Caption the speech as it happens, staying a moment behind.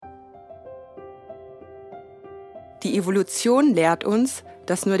Die Evolution lehrt uns,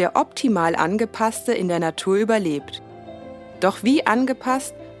 dass nur der optimal Angepasste in der Natur überlebt. Doch wie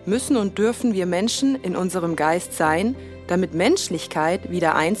angepasst müssen und dürfen wir Menschen in unserem Geist sein, damit Menschlichkeit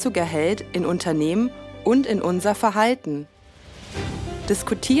wieder Einzug erhält in Unternehmen und in unser Verhalten?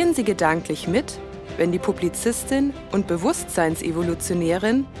 Diskutieren Sie gedanklich mit, wenn die Publizistin und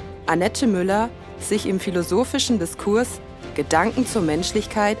Bewusstseinsevolutionärin Annette Müller sich im philosophischen Diskurs Gedanken zur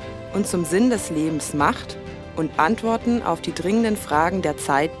Menschlichkeit und zum Sinn des Lebens macht und Antworten auf die dringenden Fragen der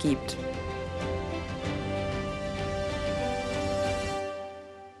Zeit gibt.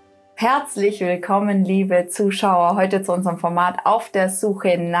 Herzlich willkommen, liebe Zuschauer, heute zu unserem Format Auf der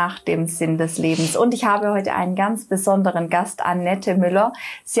Suche nach dem Sinn des Lebens. Und ich habe heute einen ganz besonderen Gast, Annette Müller.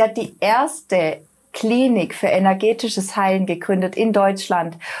 Sie hat die erste Klinik für energetisches Heilen gegründet in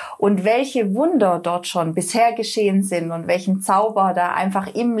Deutschland. Und welche Wunder dort schon bisher geschehen sind und welchen Zauber da einfach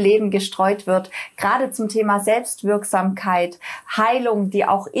im Leben gestreut wird, gerade zum Thema Selbstwirksamkeit, Heilung, die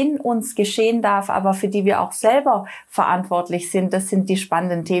auch in uns geschehen darf, aber für die wir auch selber verantwortlich sind. Das sind die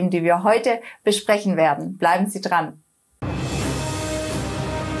spannenden Themen, die wir heute besprechen werden. Bleiben Sie dran.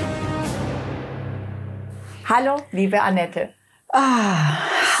 Hallo, liebe Annette.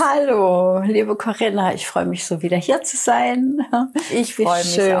 Hallo, liebe Corinna, ich freue mich so wieder hier zu sein. Ich freue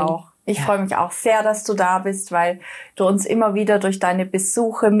mich auch. Ich freue mich auch sehr, dass du da bist, weil du uns immer wieder durch deine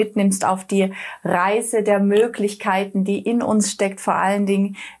Besuche mitnimmst auf die Reise der Möglichkeiten, die in uns steckt, vor allen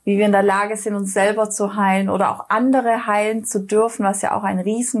Dingen, wie wir in der Lage sind, uns selber zu heilen oder auch andere heilen zu dürfen, was ja auch ein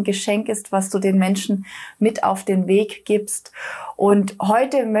Riesengeschenk ist, was du den Menschen mit auf den Weg gibst. Und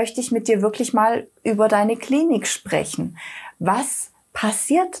heute möchte ich mit dir wirklich mal über deine Klinik sprechen. Was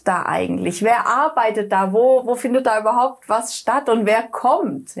passiert da eigentlich? Wer arbeitet da? Wo findet da überhaupt was statt und wer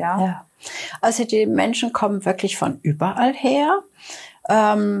kommt? Ja. Also die Menschen kommen wirklich von überall her.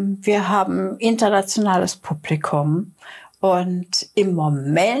 Wir haben internationales Publikum und im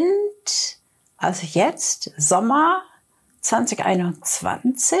Moment, also jetzt Sommer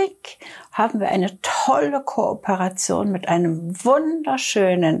 2021, haben wir eine tolle Kooperation mit einem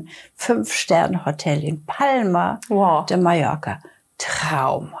wunderschönen 5-Sterne-Hotel in Palma de Mallorca.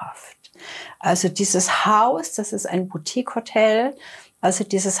 Traumhaft. Also dieses Haus, das ist ein Boutique-Hotel. Also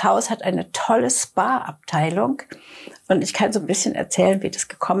dieses Haus hat eine tolle Spa-Abteilung. Und ich kann so ein bisschen erzählen, wie das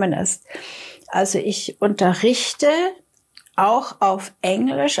gekommen ist. Also ich unterrichte auch auf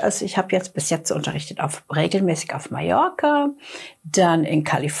Englisch. Also ich habe jetzt bis jetzt unterrichtet regelmäßig auf Mallorca, dann in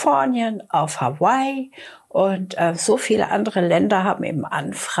Kalifornien, auf Hawaii. Und so viele andere Länder haben eben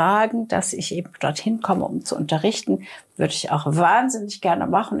Anfragen, dass ich eben dorthin komme, um zu unterrichten. Würde ich auch wahnsinnig gerne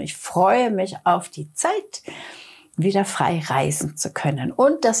machen. Ich freue mich auf die Zeit, wieder frei reisen zu können.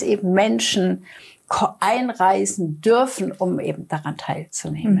 Und dass eben Menschen einreisen dürfen, um eben daran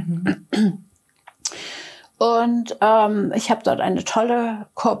teilzunehmen. Mhm. Und ich habe dort eine tolle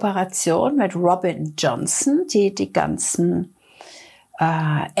Kooperation mit Robin Johnson, die ganzen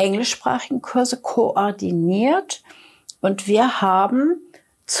englischsprachigen Kurse koordiniert. Und wir haben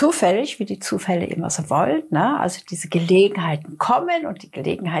zufällig, wie die Zufälle immer so wollen, also diese Gelegenheiten kommen und die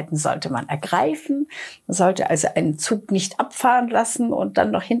Gelegenheiten sollte man ergreifen. Man sollte also einen Zug nicht abfahren lassen und dann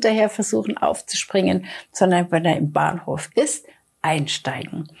noch hinterher versuchen aufzuspringen, sondern wenn er im Bahnhof ist,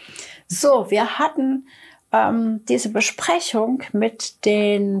 einsteigen. So, wir hatten diese Besprechung mit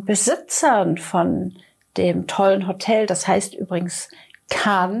den Besitzern von dem tollen Hotel, das heißt übrigens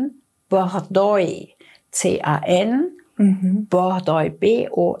Can Bordoy, C-A-N, Bordoy,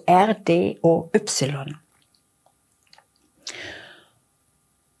 B-O-R-D-O-Y.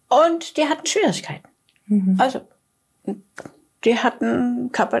 Und die hatten Schwierigkeiten. Also, die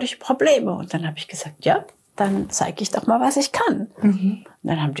hatten körperliche Probleme. Und dann habe ich gesagt, ja, dann zeige ich doch mal, was ich kann. Und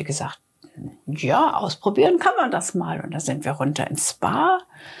dann haben die gesagt, ja, ausprobieren kann man das mal. Und da sind wir runter ins Spa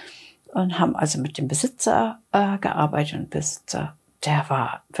und haben also mit dem Besitzer gearbeitet. Und Besitzer, der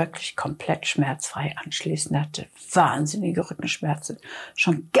war wirklich komplett schmerzfrei anschließend. Er hatte wahnsinnige Rückenschmerzen.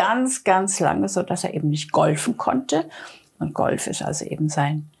 Schon ganz, ganz lange, so dass er eben nicht golfen konnte. Und Golf ist also eben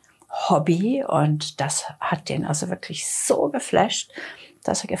sein Hobby. Und das hat den also wirklich so geflasht,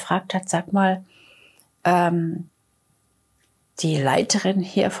 dass er gefragt hat, sag mal, die Leiterin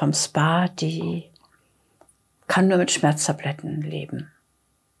hier vom Spa, die kann nur mit Schmerztabletten leben.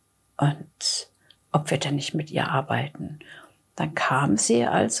 Und ob wir denn nicht mit ihr arbeiten. Dann kam sie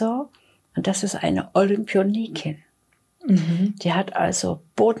also, und das ist eine Olympionikin. Die hat also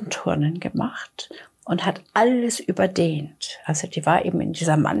Bodenturnen gemacht und hat alles überdehnt. Also die war eben in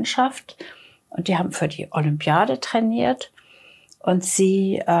dieser Mannschaft und die haben für die Olympiade trainiert. Und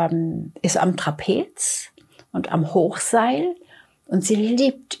sie ist am Trapez und am Hochseil und sie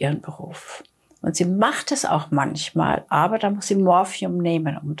liebt ihren Beruf. Und sie macht es auch manchmal, aber da muss sie Morphium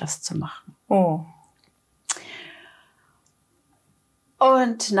nehmen, um das zu machen. Oh.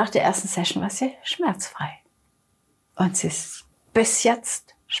 Und nach der ersten Session war sie schmerzfrei. Und sie ist bis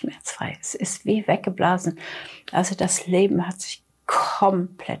jetzt schmerzfrei. Es ist wie weggeblasen. Also das Leben hat sich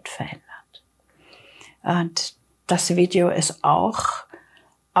komplett verändert. Und das Video ist auch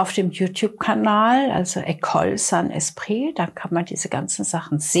auf dem YouTube-Kanal, also ÉCOLE SAN ESPRIT. Da kann man diese ganzen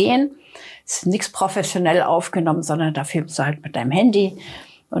Sachen sehen. Es ist nichts professionell aufgenommen, sondern da filmst du halt mit deinem Handy.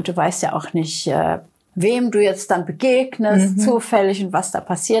 Und du weißt ja auch nicht, wem du jetzt dann begegnest, zufällig und was da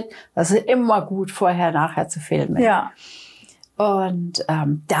passiert. Das ist immer gut, vorher, nachher zu filmen. Ja. Und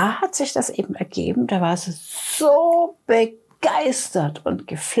da hat sich das eben ergeben. Da war sie so begeistert und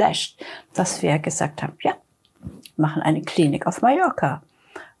geflasht, dass wir gesagt haben, ja, wir machen eine Klinik auf Mallorca.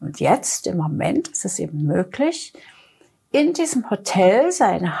 Und jetzt, im Moment, ist es eben möglich, in diesem Hotel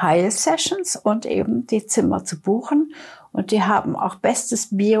seine Heilsessions und eben die Zimmer zu buchen. Und die haben auch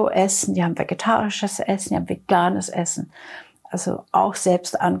bestes Bio-Essen, die haben vegetarisches Essen, die haben veganes Essen. Also auch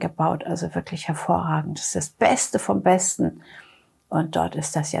selbst angebaut, also wirklich hervorragend. Das ist das Beste vom Besten. Und dort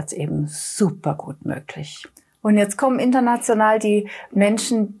ist das jetzt eben super gut möglich. Und jetzt kommen international die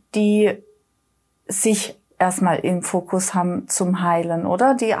Menschen, die sich erstmal im Fokus haben zum Heilen,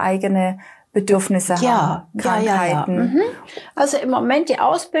 oder? Die eigene Bedürfnisse haben, Krankheiten. Ja. Mhm. Also im Moment die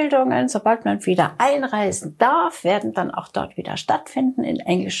Ausbildungen, sobald man wieder einreisen darf, werden dann auch dort wieder stattfinden in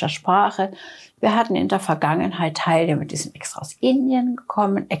englischer Sprache. Wir hatten in der Vergangenheit Teilnehmer, die sind extra aus Indien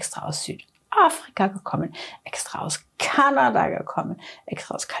gekommen, extra aus Südafrika gekommen, extra aus Kanada gekommen,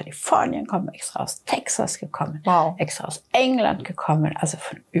 extra aus Kalifornien gekommen, extra aus Texas gekommen, extra aus England gekommen, also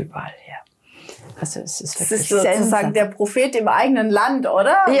von überall her. Also es ist wirklich sozusagen der Prophet im eigenen Land,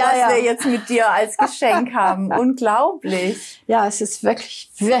 oder? Ja, was wir jetzt mit dir als Geschenk haben. Unglaublich. Ja, es ist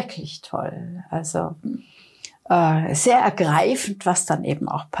wirklich, wirklich toll. Also sehr ergreifend, was dann eben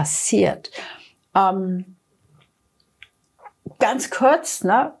auch passiert. Ganz kurz,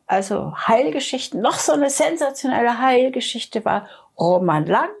 ne? Also Heilgeschichten. Noch so eine sensationelle Heilgeschichte war Roman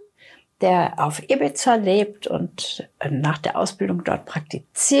Lang, der auf Ibiza lebt und nach der Ausbildung dort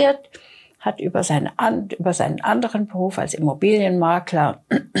praktiziert. Hat über seinen anderen Beruf als Immobilienmakler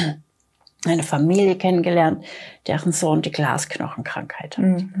eine Familie kennengelernt, deren Sohn die Glasknochenkrankheit hat.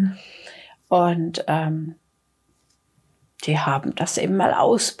 Mhm. Und die haben das eben mal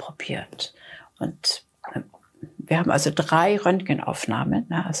ausprobiert. Und wir haben also 3 Röntgenaufnahmen,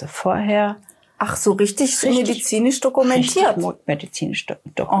 ne, also vorher. Ach, so richtig medizinisch dokumentiert? Richtig medizinisch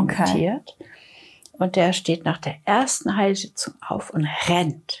dokumentiert. Okay. Und der steht nach der ersten Heilsitzung auf und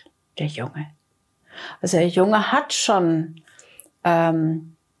rennt. Der Junge. Also der Junge hat schon,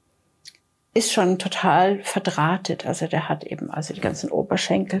 ist schon total verdrahtet. Also der hat eben, also die ganzen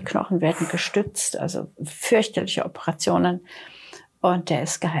Oberschenkelknochen werden gestützt, also fürchterliche Operationen. Und der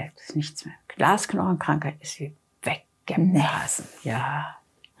ist geheilt, ist nichts mehr. Glasknochenkrankheit ist wie weggeblasen. Ja.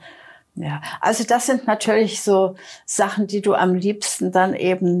 Ja, also das sind natürlich so Sachen, die du am liebsten dann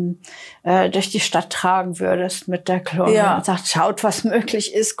eben durch die Stadt tragen würdest mit der Klone und sagt, schaut, was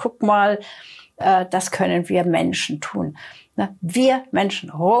möglich ist, guck mal, das können wir Menschen tun. Ne? Wir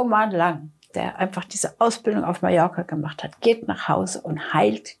Menschen, Roman Lang, der einfach diese Ausbildung auf Mallorca gemacht hat, geht nach Hause und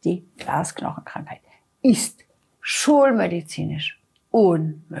heilt die Glasknochenkrankheit. Ist schulmedizinisch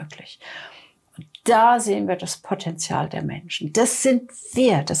unmöglich. Da sehen wir das Potenzial der Menschen. Das sind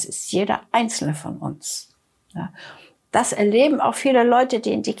wir, das ist jeder Einzelne von uns. Ja. Das erleben auch viele Leute,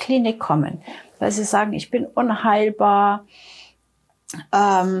 die in die Klinik kommen, weil sie sagen, ich bin unheilbar,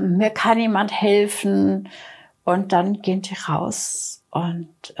 mir kann niemand helfen. Und dann gehen die raus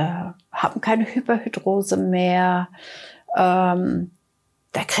und haben keine Hyperhidrose mehr.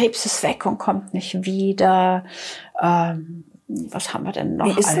 Der Krebs ist weg und kommt nicht wieder. Was haben wir denn noch?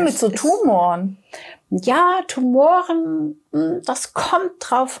 Wie ist denn mit so Tumoren? Ja, Tumoren, das kommt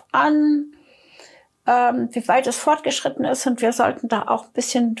drauf an, wie weit es fortgeschritten ist. Und wir sollten da auch ein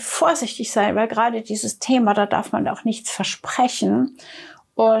bisschen vorsichtig sein, weil gerade dieses Thema, da darf man auch nichts versprechen.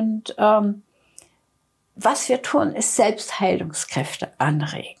 Und was wir tun, ist Selbstheilungskräfte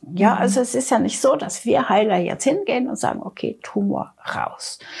anregen. Ja, also es ist ja nicht so, dass wir Heiler jetzt hingehen und sagen, okay, Tumor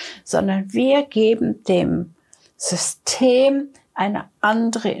raus. Sondern wir geben dem System eine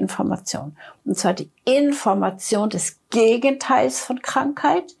andere Information. Und zwar die Information des Gegenteils von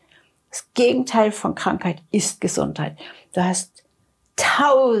Krankheit. Das Gegenteil von Krankheit ist Gesundheit. Du hast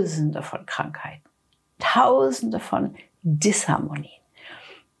Tausende von Krankheiten, Tausende von Disharmonien.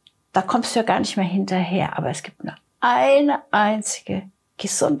 Da kommst du ja gar nicht mehr hinterher. Aber es gibt nur eine einzige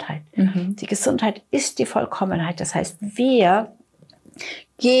Gesundheit. Mhm. Die Gesundheit ist die Vollkommenheit. Das heißt, wir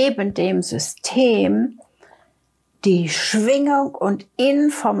geben dem System die Schwingung und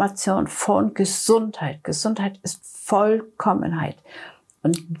Information von Gesundheit. Gesundheit ist Vollkommenheit.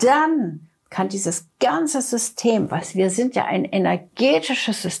 Und dann kann dieses ganze System, was wir sind ja ein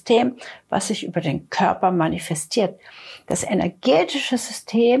energetisches System, was sich über den Körper manifestiert. Das energetische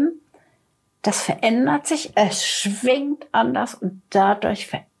System, das verändert sich, es schwingt anders und dadurch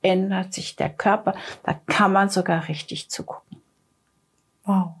verändert sich der Körper. Da kann man sogar richtig zugucken.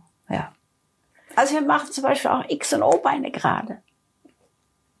 Wow. Ja. Also wir machen zum Beispiel auch X- und O-Beine gerade.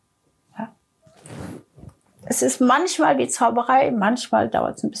 Ja. Es ist manchmal wie Zauberei, manchmal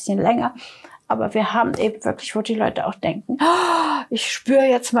dauert es ein bisschen länger. Aber wir haben eben wirklich, wo die Leute auch denken, oh, ich spüre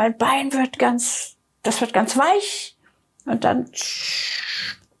jetzt, mein Bein das wird ganz weich. Und dann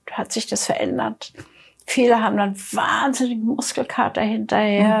hat sich das verändert. Viele haben dann wahnsinnigen Muskelkater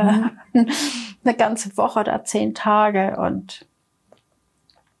hinterher. Eine ganze Woche oder 10 Tage. Und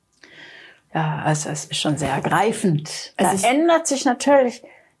ja, also es ist schon sehr ergreifend. Da ändert sich natürlich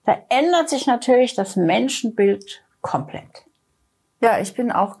das Menschenbild komplett. Ja, ich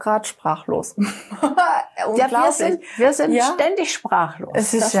bin auch gerade sprachlos. Ja, wir sind ständig sprachlos.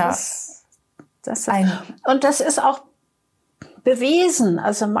 Es ist und das ist auch bewiesen.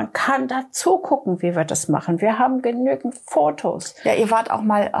 Also man kann da zugucken, wie wir das machen. Wir haben genügend Fotos. Ja, ihr habt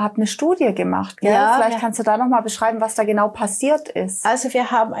eine Studie gemacht, gell? Ja, vielleicht kannst du da noch mal beschreiben, was da genau passiert ist. Also wir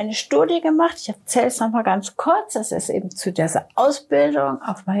haben eine Studie gemacht. Ich erzähle es noch mal ganz kurz. Das ist eben zu dieser Ausbildung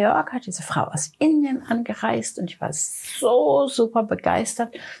auf Mallorca, diese Frau aus Indien angereist. Und ich war so super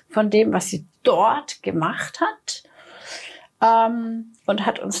begeistert von dem, was sie dort gemacht hat. Und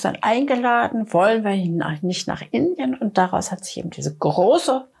hat uns dann eingeladen, wollen wir nicht nach Indien. Und daraus hat sich eben diese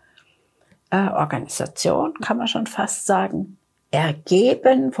große Organisation, kann man schon fast sagen,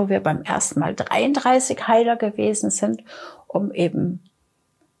 ergeben, wo wir beim ersten Mal 33 Heiler gewesen sind, um eben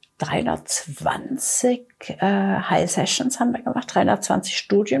 320 Heil-Sessions haben wir gemacht, 320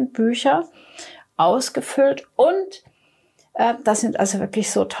 Studienbücher ausgefüllt. Und da sind also wirklich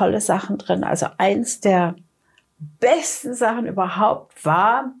so tolle Sachen drin. Also eins der besten Sachen überhaupt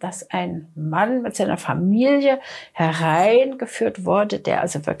war, dass ein Mann mit seiner Familie hereingeführt wurde, der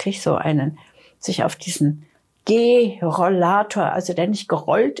also wirklich sich auf diesen G-Rollator, also der nicht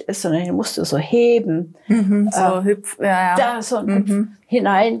gerollt ist, sondern den musste so heben,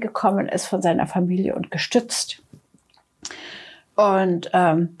 hineingekommen ist von seiner Familie und gestützt. Und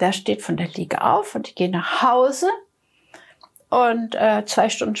der steht von der Liege auf und die gehen nach Hause. Und 2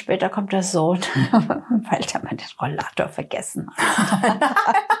 Stunden später kommt der Sohn, weil der mal den Rollator vergessen hat.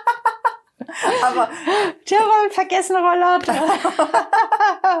 Aber der vergessene Rollator.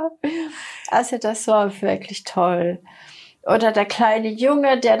 Also das war wirklich toll. Oder der kleine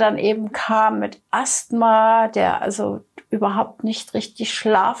Junge, der dann eben kam mit Asthma, der also überhaupt nicht richtig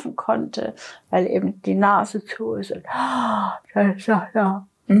schlafen konnte, weil eben die Nase zu ist.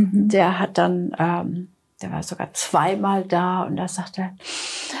 Der hat dann der war sogar 2-mal da und da sagte er,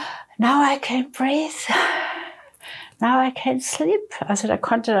 now I can't breathe, now I can't sleep. Also der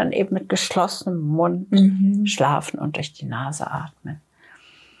konnte dann eben mit geschlossenem Mund schlafen und durch die Nase atmen.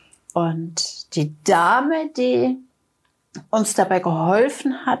 Und die Dame, die uns dabei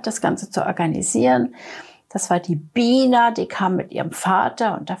geholfen hat, das Ganze zu organisieren, das war die Bina, die kam mit ihrem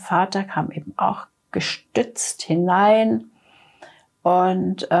Vater und der Vater kam eben auch gestützt hinein.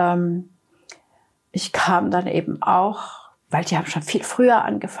 Und ich kam dann eben auch, weil die haben schon viel früher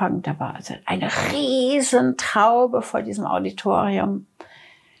angefangen, da war also eine Riesentraube vor diesem Auditorium.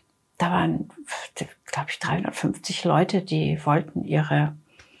 Da waren, glaube ich, 350 Leute, die wollten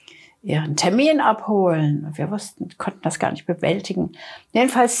ihren Termin abholen. Und wir konnten das gar nicht bewältigen.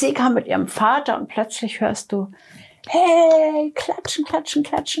 Jedenfalls, sie kam mit ihrem Vater und plötzlich hörst du, hey, klatschen, klatschen,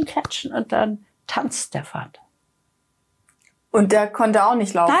 klatschen, klatschen. Und dann tanzt der Vater. Und der konnte auch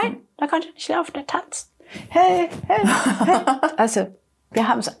nicht laufen? Nein, der konnte nicht laufen, der tanzt. Hey, hey, hey. Also, wir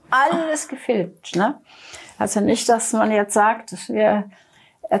haben es alles gefilmt, ne? Also nicht, dass man jetzt sagt, dass wir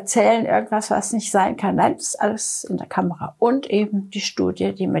erzählen irgendwas, was nicht sein kann. Nein, das ist alles in der Kamera. Und eben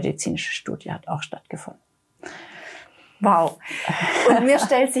die medizinische Studie hat auch stattgefunden. Wow. Und mir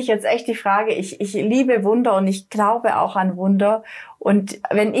stellt sich jetzt echt die Frage, ich liebe Wunder und ich glaube auch an Wunder. Und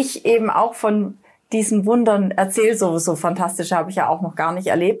wenn ich eben auch von diesen Wundern erzähle, so fantastische habe ich ja auch noch gar nicht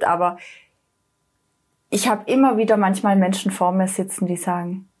erlebt, aber ich habe immer wieder manchmal Menschen vor mir sitzen, die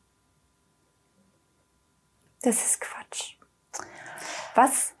sagen, das ist Quatsch.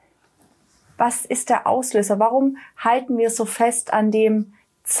 Was ist der Auslöser? Warum halten wir so fest an dem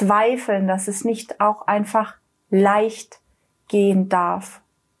Zweifeln, dass es nicht auch einfach leicht gehen darf?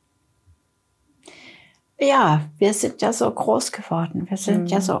 Ja, wir sind ja so groß geworden, wir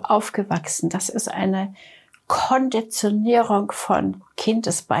sind ja so aufgewachsen. Das ist eine Konditionierung von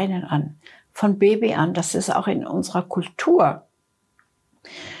Kindesbeinen an, von Baby an. Das ist auch in unserer Kultur.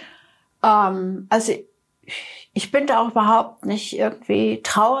 Also ich bin da auch überhaupt nicht irgendwie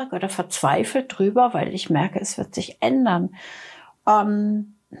traurig oder verzweifelt drüber, weil ich merke, es wird sich ändern.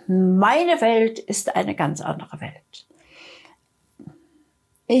 Meine Welt ist eine ganz andere Welt.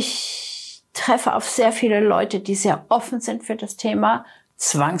 Ich treffe auf sehr viele Leute, die sehr offen sind für das Thema,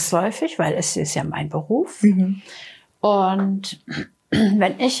 zwangsläufig, weil es ist ja mein Beruf. Und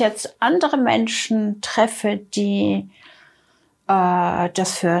wenn ich jetzt andere Menschen treffe, die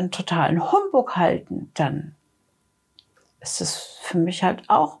das für einen totalen Humbug halten, dann ist es für mich halt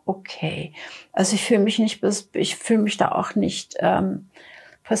auch okay. Also ich fühle mich da auch nicht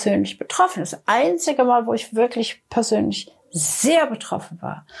persönlich betroffen. Das einzige Mal, wo ich wirklich persönlich sehr betroffen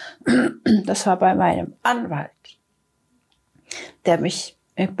war, das war bei meinem Anwalt, der mich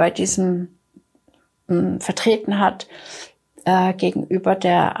bei diesem vertreten hat gegenüber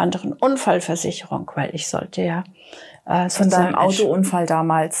der anderen Unfallversicherung, weil ich sollte ja von deinem Autounfall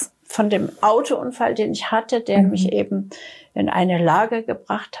damals. Von dem Autounfall, den ich hatte, der mich eben in eine Lage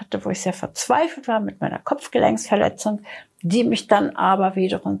gebracht hatte, wo ich sehr verzweifelt war mit meiner Kopfgelenksverletzung, die mich dann aber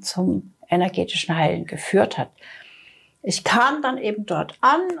wiederum zum energetischen Heilen geführt hat. Ich kam dann eben dort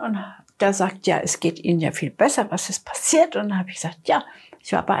an und der sagt, ja, es geht Ihnen ja viel besser, was ist passiert? Und dann habe ich gesagt, ja,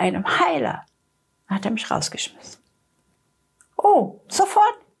 ich war bei einem Heiler. Dann hat er mich rausgeschmissen. Oh,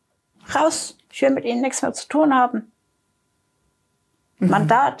 sofort, raus, ich will mit Ihnen nichts mehr zu tun haben.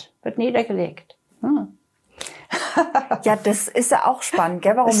 Mandat wird niedergelegt. Ja, das ist ja auch spannend,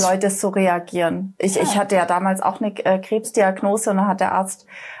 gell, warum Leute so reagieren. Ich hatte ja damals auch eine Krebsdiagnose und dann hat der Arzt,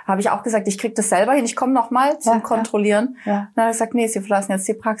 habe ich auch gesagt, ich krieg das selber hin, ich komme noch mal zum Kontrollieren. Ja. Dann hat er gesagt, nee, Sie verlassen jetzt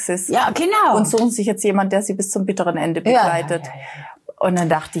die Praxis. Ja, genau. Und suchen sich jetzt jemand, der Sie bis zum bitteren Ende begleitet. Ja. Und dann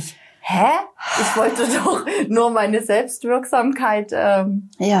dachte ich, ich wollte doch nur meine Selbstwirksamkeit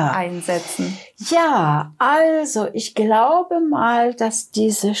einsetzen. Ja, also ich glaube mal, dass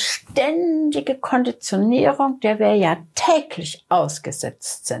diese ständige Konditionierung, der wir ja täglich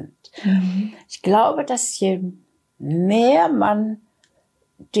ausgesetzt sind, ich glaube, dass je mehr man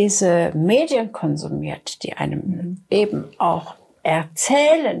diese Medien konsumiert, die einem eben auch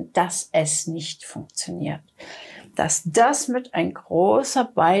erzählen, dass es nicht funktioniert, dass das mit ein großer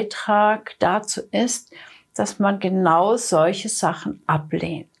Beitrag dazu ist, dass man genau solche Sachen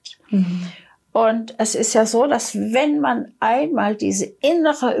ablehnt. Und es ist ja so, dass wenn man einmal diese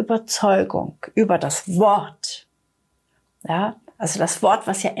innere Überzeugung über das Wort, ja, also das Wort,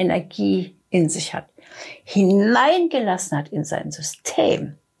 was ja Energie in sich hat, hineingelassen hat in sein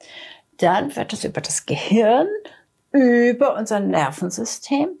System, dann wird es über das Gehirn, über unser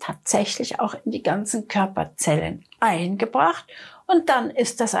Nervensystem tatsächlich auch in die ganzen Körperzellen eingebracht und dann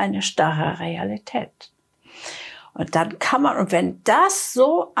ist das eine starre Realität. Und dann kann man, und wenn das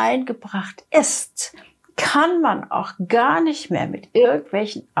so eingebracht ist, kann man auch gar nicht mehr mit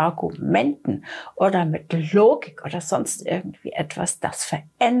irgendwelchen Argumenten oder mit Logik oder sonst irgendwie etwas das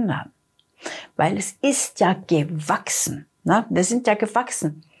verändern. Weil es ist ja gewachsen. Ne? Wir sind ja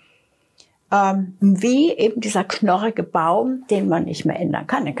gewachsen. Wie eben dieser knorrige Baum, den man nicht mehr ändern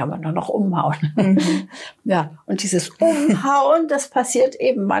kann, den kann man nur noch umhauen. Ja, und dieses Umhauen, das passiert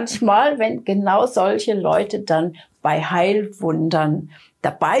eben manchmal, wenn genau solche Leute dann bei Heilwundern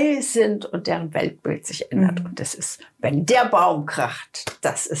dabei sind und deren Weltbild sich ändert. Und das ist, wenn der Baum kracht,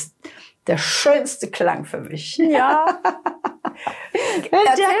 das ist der schönste Klang für mich. Ja.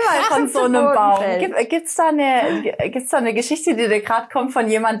 Erzähl mal von so einem Baum. Gibt's da eine Geschichte, die dir gerade kommt von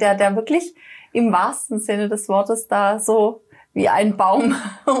jemand, der wirklich im wahrsten Sinne des Wortes da so wie ein Baum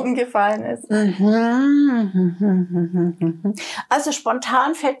umgefallen ist? Also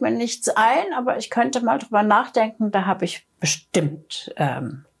spontan fällt mir nichts ein, aber ich könnte mal drüber nachdenken, da habe ich bestimmt.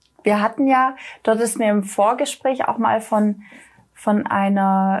 Wir hatten ja, dort ist mir im Vorgespräch auch mal von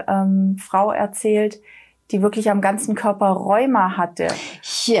einer Frau erzählt, die wirklich am ganzen Körper Rheuma hatte.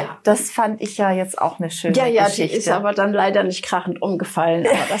 Ja. Das fand ich ja jetzt auch eine schöne Geschichte. Ja, die ist aber dann leider nicht krachend umgefallen.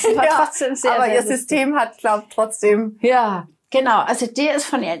 Aber das war trotzdem sehr, aber sehr ihr System hat, glaube ich, trotzdem... Ja, genau. Also die ist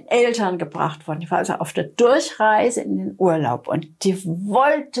von ihren Eltern gebracht worden. Die war also auf der Durchreise in den Urlaub und die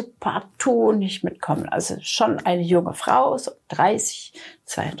wollte partout nicht mitkommen. Also schon eine junge Frau, so 30,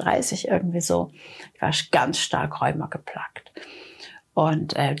 32 irgendwie so. Die war ganz stark Rheuma geplagt.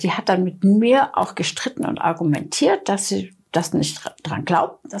 Und die hat dann mit mir auch gestritten und argumentiert, dass sie das nicht dran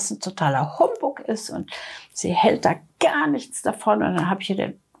glaubt, dass es ein totaler Humbug ist und sie hält da gar nichts davon. Und dann habe ich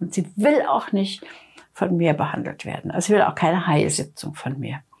ihr und sie will auch nicht von mir behandelt werden. Also sie will auch keine Heilsitzung von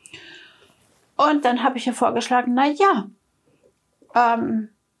mir. Und dann habe ich ihr vorgeschlagen,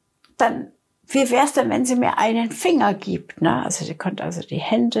 dann, wie wäre es denn, wenn sie mir einen Finger gibt? Ne? Also sie konnte also die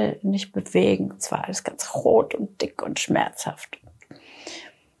Hände nicht bewegen. Es war alles ganz rot und dick und schmerzhaft.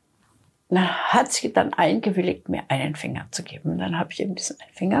 Dann hat sie dann eingewilligt, mir einen Finger zu geben. Und dann habe ich eben diesen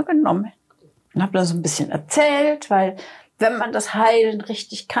einen Finger genommen und habe dann so ein bisschen erzählt, weil wenn man das Heilen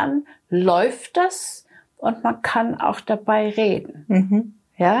richtig kann, läuft das und man kann auch dabei reden. Mhm.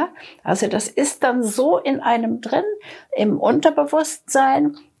 Ja, also das ist dann so in einem drin, im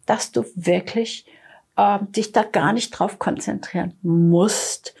Unterbewusstsein, dass du wirklich dich da gar nicht drauf konzentrieren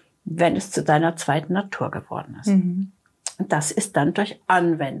musst, wenn es zu deiner zweiten Natur geworden ist. Mhm. Und das ist dann durch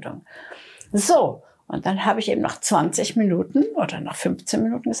Anwendung. So, und dann habe ich eben nach 20 Minuten oder nach 15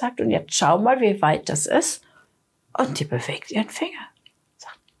 Minuten gesagt, und jetzt schau mal, wie weit das ist. Und die bewegt ihren Finger.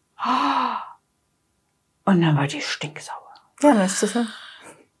 Sagt, oh. Und dann war die stinksauer. Ja, das ist so.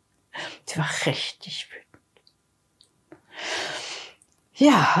 Die war richtig wütend.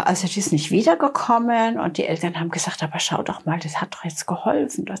 Ja, also die ist nicht wiedergekommen und die Eltern haben gesagt, aber schau doch mal, das hat doch jetzt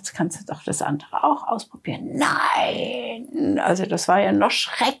geholfen, das kannst du doch das andere auch ausprobieren. Nein, also das war ja noch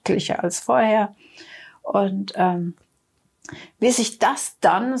schrecklicher als vorher. Und wie sich das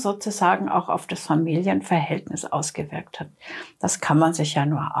dann sozusagen auch auf das Familienverhältnis ausgewirkt hat, das kann man sich ja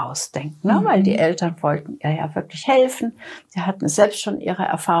nur ausdenken, ne? Weil die Eltern wollten ihr ja wirklich helfen. Die hatten selbst schon ihre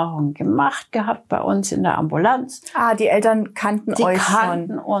Erfahrungen gemacht gehabt bei uns in der Ambulanz. Ah, die Eltern kannten euch schon. Die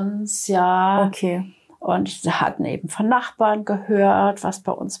kannten uns, ja. Okay. Und sie hatten eben von Nachbarn gehört, was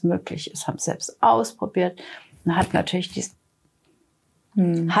bei uns möglich ist, haben selbst ausprobiert und hatten natürlich diesen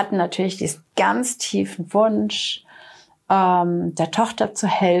ganz tiefen Wunsch, der Tochter zu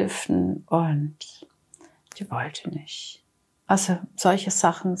helfen, und die wollte nicht. Also solche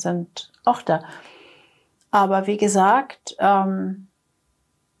Sachen sind auch da. Aber wie gesagt, es war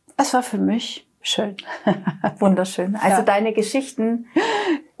für mich schön. Wunderschön. Also ja. Deine Geschichten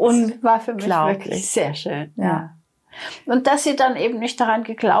und war für mich wirklich sehr schön. Ja. Und dass sie dann eben nicht daran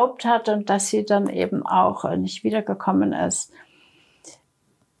geglaubt hat und dass sie dann eben auch nicht wiedergekommen ist.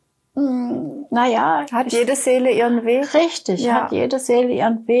 Naja. Hat jede Seele ihren Weg? Richtig, ja. Hat jede Seele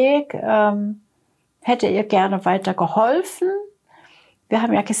ihren Weg. Hätte ihr gerne weiter geholfen. Wir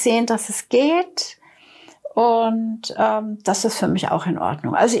haben ja gesehen, dass es geht. Und das ist für mich auch in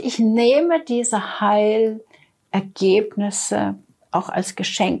Ordnung. Also ich nehme diese Heilergebnisse auch als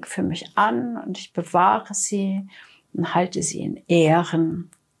Geschenk für mich an und ich bewahre sie und halte sie in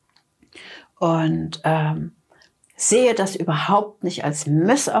Ehren. Und sehe das überhaupt nicht als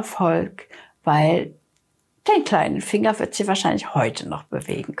Misserfolg, weil den kleinen Finger wird sie wahrscheinlich heute noch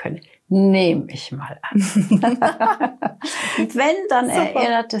bewegen können. Nehme ich mal an. Wenn, dann super.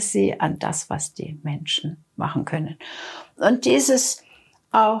 Erinnert es sie an das, was die Menschen machen können. Und dieses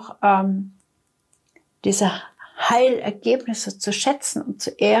auch, diese Heilergebnisse zu schätzen und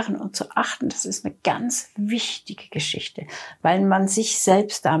zu ehren und zu achten, das ist eine ganz wichtige Geschichte, weil man sich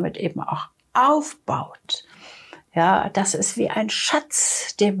selbst damit eben auch aufbaut. Ja, das ist wie ein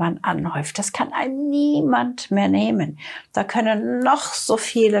Schatz, den man anhäuft. Das kann einem niemand mehr nehmen. Da können noch so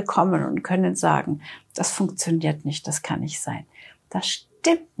viele kommen und können sagen, das funktioniert nicht, das kann nicht sein. Das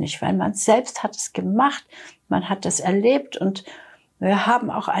stimmt nicht, weil man selbst hat es gemacht, man hat es erlebt und wir haben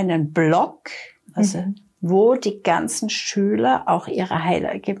auch einen Blog, also wo die ganzen Schüler auch ihre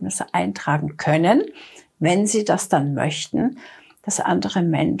Heilergebnisse eintragen können, wenn sie das dann möchten, dass andere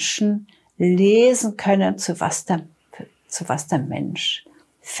Menschen lesen können, zu was der Mensch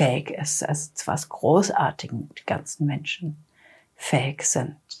fähig ist, also zu was Großartigem die ganzen Menschen fähig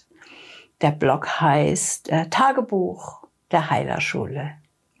sind. Der Blog heißt Tagebuch der Heilerschule.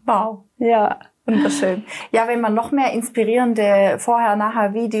 Wow. Ja. Wunderschön. Ja, wenn man noch mehr inspirierende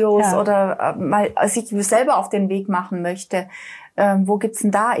Vorher-Nachher-Videos oder mal sich selber auf den Weg machen möchte, wo gibt's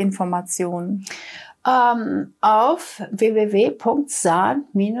denn da Informationen? Auf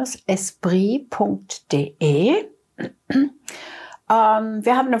www.san-esprit.de.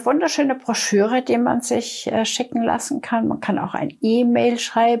 Wir haben eine wunderschöne Broschüre, die man sich schicken lassen kann. Man kann auch ein E-Mail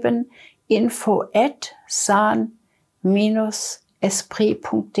schreiben,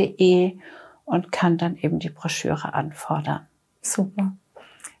 info@san-esprit.de und kann dann eben die Broschüre anfordern. Super.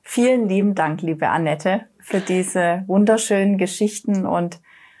 Vielen lieben Dank, liebe Annette, für diese wunderschönen Geschichten und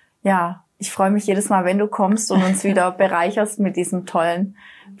ja, ich freue mich jedes Mal, wenn du kommst und uns wieder bereicherst mit diesem tollen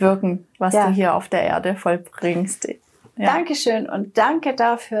Wirken, was du hier auf der Erde vollbringst. Ja. Dankeschön und danke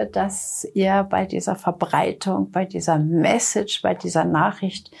dafür, dass ihr bei dieser Verbreitung, bei dieser Message, bei dieser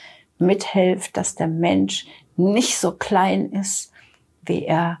Nachricht mithelft, dass der Mensch nicht so klein ist, wie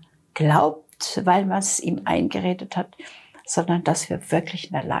er glaubt, weil man es ihm eingeredet hat, sondern dass wir wirklich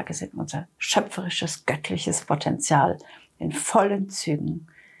in der Lage sind, unser schöpferisches, göttliches Potenzial in vollen Zügen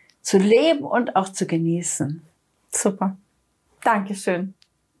zu leben und auch zu genießen. Super. Dankeschön.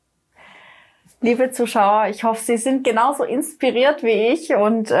 Liebe Zuschauer, ich hoffe, Sie sind genauso inspiriert wie ich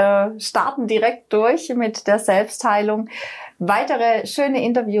und starten direkt durch mit der Selbstheilung. Weitere schöne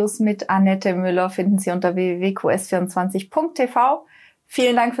Interviews mit Annette Müller finden Sie unter www.qs24.tv.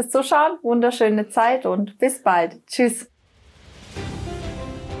 Vielen Dank fürs Zuschauen, wunderschöne Zeit und bis bald. Tschüss.